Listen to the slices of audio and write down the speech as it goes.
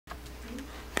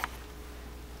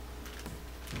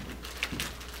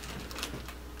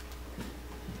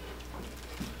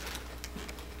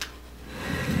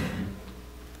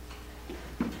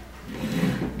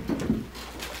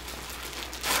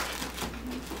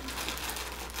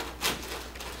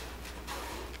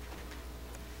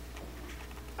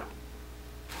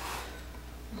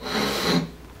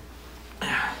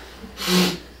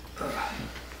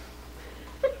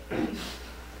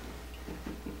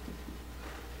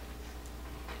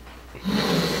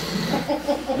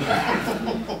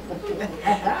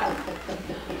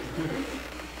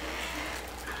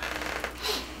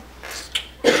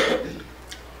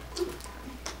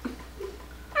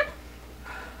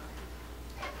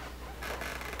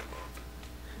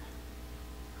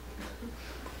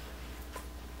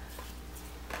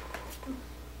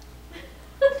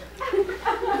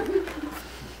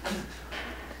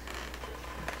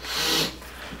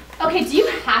Okay, do you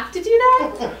have to do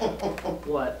that?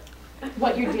 What?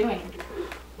 What you're doing.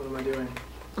 What am I doing?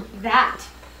 That.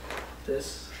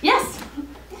 This? Yes.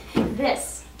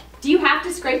 This. Do you have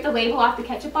to scrape the label off the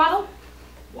ketchup bottle?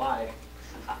 Why?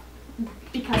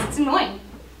 Because it's annoying.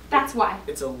 That's why.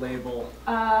 It's a label.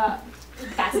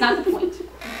 That's not the point.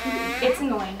 It's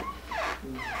annoying.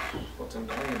 What's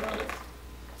annoying about it?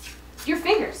 Your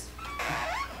fingers.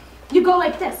 You go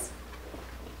like this.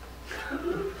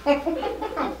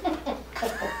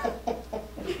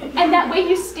 And that way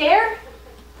you stare.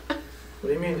 What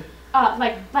do you mean?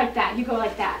 Like that. You go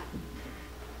like that.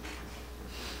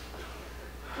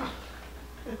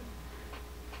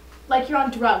 Like you're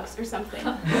on drugs or something.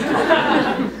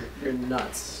 You're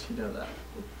nuts. You know that.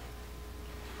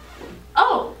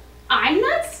 Oh, I'm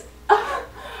nuts?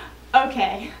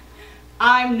 Okay,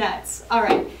 I'm nuts. All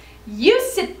right, you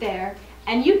sit there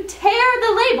and you tear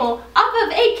the label off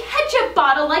of a ketchup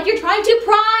bottle like you're trying to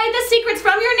pry the secrets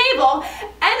from your navel,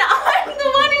 and I'm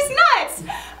the one who's nuts.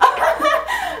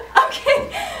 Okay,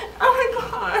 oh my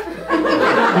God.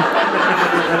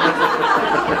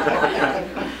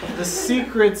 The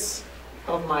secrets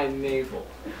of my navel.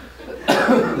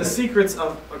 The secrets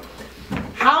of...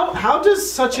 How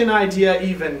does such an idea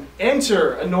even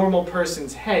enter a normal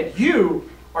person's head? You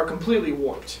are completely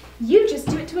warped. You just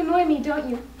do it to annoy me, don't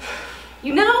you?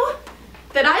 You know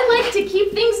that I like to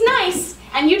keep things nice,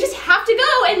 and you just have to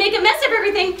go and make a mess of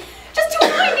everything just to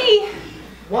annoy me.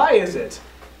 Why is it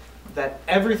that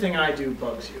everything I do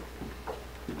bugs you?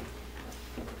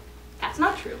 That's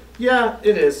not true. Yeah,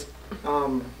 it is.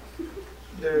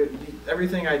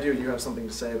 Everything I do, you have something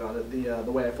to say about it.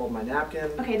 The way I fold my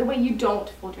napkin. Okay, the way you don't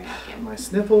fold your napkin. My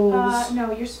sniffles.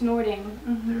 No, you're snorting.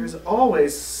 Mm-hmm. There's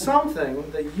always something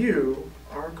that you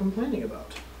are complaining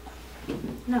about.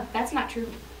 No, that's not true.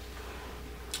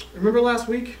 Remember last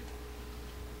week?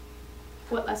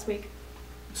 What last week?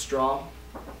 Straw.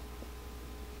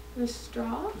 The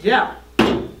straw? Yeah,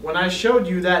 when I showed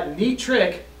you that neat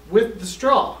trick with the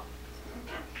straw.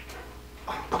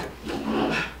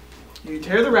 You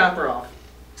tear the wrapper off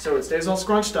so it stays all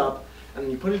scrunched up, and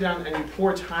then you put it down and you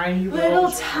pour tiny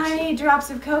little tiny drops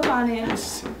of Coke on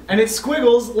it. And it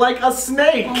squiggles like a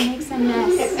snake. And makes a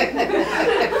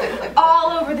mess.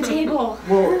 All over the table.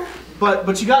 Well,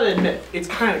 but you gotta admit, it's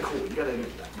kind of cool. You gotta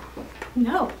admit that.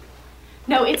 No,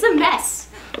 it's a mess.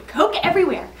 Coke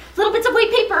everywhere. Little bits of white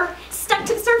paper stuck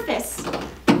to the surface.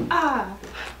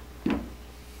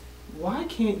 Why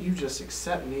can't you just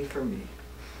accept me for me,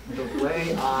 the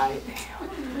way I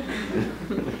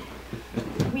am?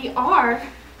 We are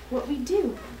what we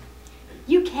do.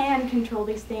 You can control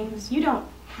these things. You don't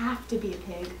have to be a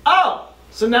pig. Oh,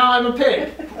 so now I'm a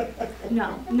pig.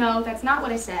 No, that's not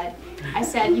what I said. I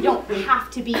said you don't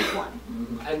have to be one.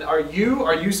 And are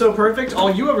you so perfect? All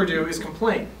you ever do is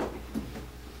complain.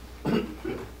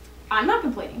 I'm not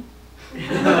complaining.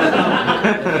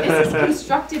 This is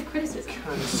constructive criticism.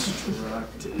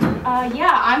 Constructive.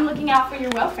 Yeah, I'm looking out for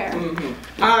your welfare.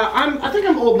 Mm-hmm. I think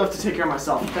I'm old enough to take care of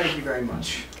myself. Thank you very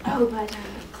much. Oh, but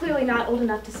clearly not old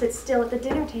enough to sit still at the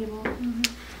dinner table. Mm-hmm.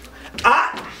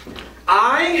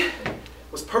 I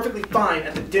was perfectly fine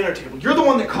at the dinner table. You're the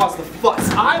one that caused the fuss.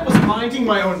 I was minding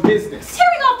my own business.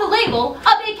 Tearing off the label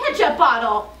of a ketchup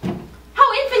bottle.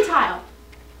 How infantile.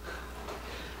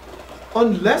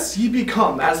 Unless ye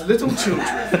become as little children.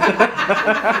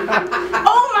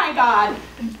 Oh my God!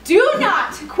 Do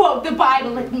not quote the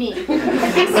Bible at me.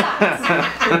 Besides,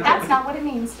 that's not what it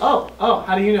means. Oh,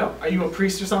 how do you know? Are you a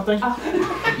priest or something?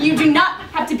 You do not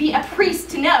have to be a priest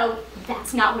to know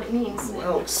that's not what it means.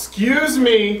 Well, excuse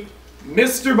me,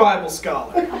 Mr. Bible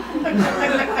Scholar.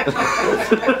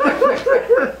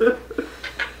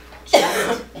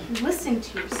 Just listen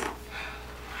to yourself.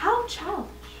 How childish.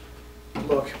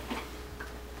 Look,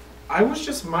 I was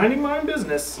just minding my own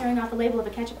business. Tearing off the label of a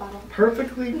ketchup bottle.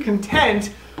 Perfectly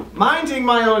content, minding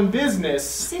my own business.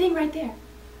 Sitting right there,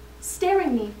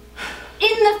 staring me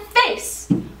in the face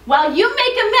while you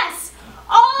make a mess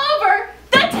all over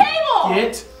the table!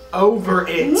 Get over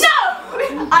it. No!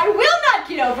 I will not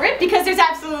get over it because there's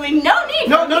absolutely no need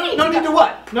No need to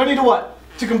what? No need to what?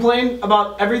 To complain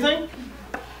about everything?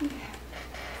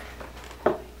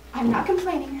 I'm not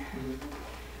complaining.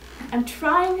 I'm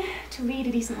trying to lead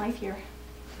a decent life here.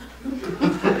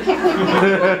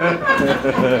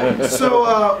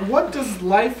 So, what does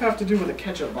life have to do with a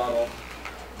ketchup bottle?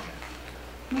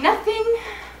 Nothing.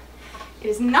 It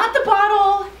is not the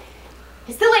bottle.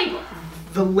 It's the label.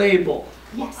 The label.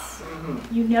 Yes.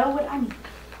 You know what I mean.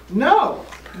 No,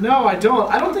 I don't.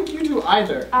 I don't think you do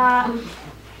either.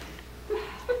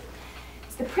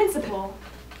 It's the principle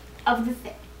of the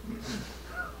thing.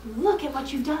 Look at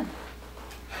what you've done.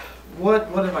 What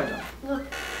have I done?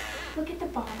 Look at the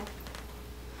bottle.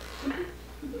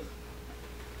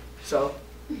 So?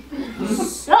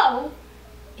 So,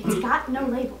 it's got no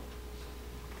label.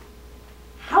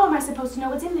 How am I supposed to know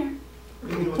what's in there? What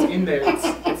do you mean what's in there?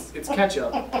 It's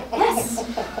ketchup. Yes,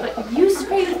 but you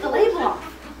scraped the label off.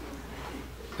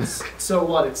 So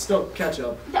what? It's still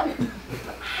ketchup. No,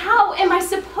 how am I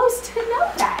supposed to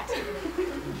know that?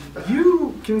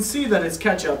 You can see that it's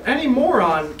ketchup. Any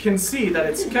moron can see that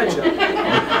it's ketchup.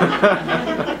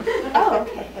 Oh,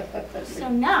 okay. So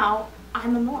now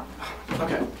I'm a moron.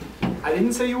 Okay. I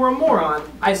didn't say you were a moron.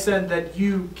 I said that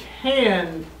you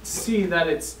can see that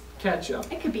it's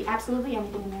ketchup. It could be absolutely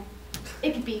anything in there.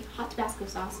 It could be hot Tabasco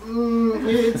sauce.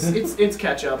 It's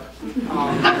ketchup. You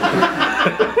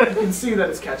can see that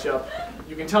it's ketchup.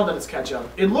 You can tell that it's ketchup.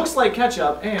 It looks like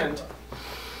ketchup and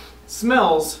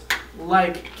smells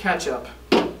like ketchup.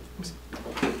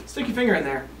 Stick your finger in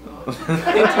there.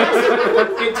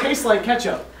 It tastes like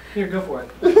ketchup. Here, go for it.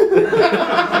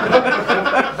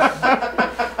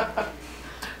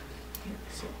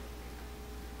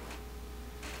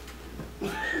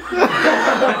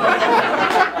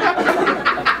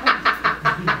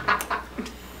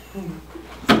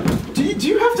 Do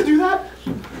you have to do that?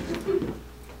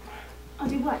 I'll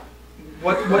do what?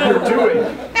 What you're doing?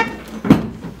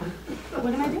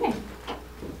 What am I doing?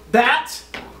 That?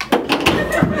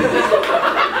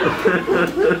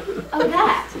 Oh,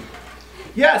 that.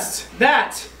 Yes,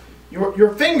 that.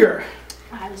 Your finger.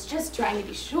 I was just trying to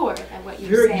be sure that what you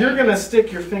were You're saying. gonna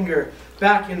stick your finger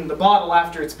back in the bottle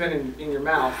after it's been in your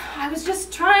mouth. I was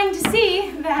just trying to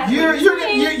see that.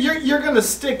 You're gonna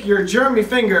stick your germy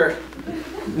finger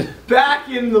back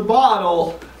in the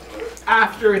bottle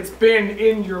after it's been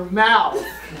in your mouth.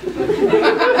 It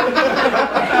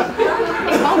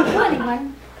won't kill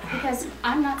anyone because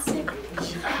I'm not sick.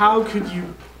 How could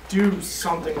you do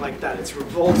something like that? It's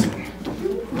revolting.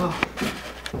 Ugh.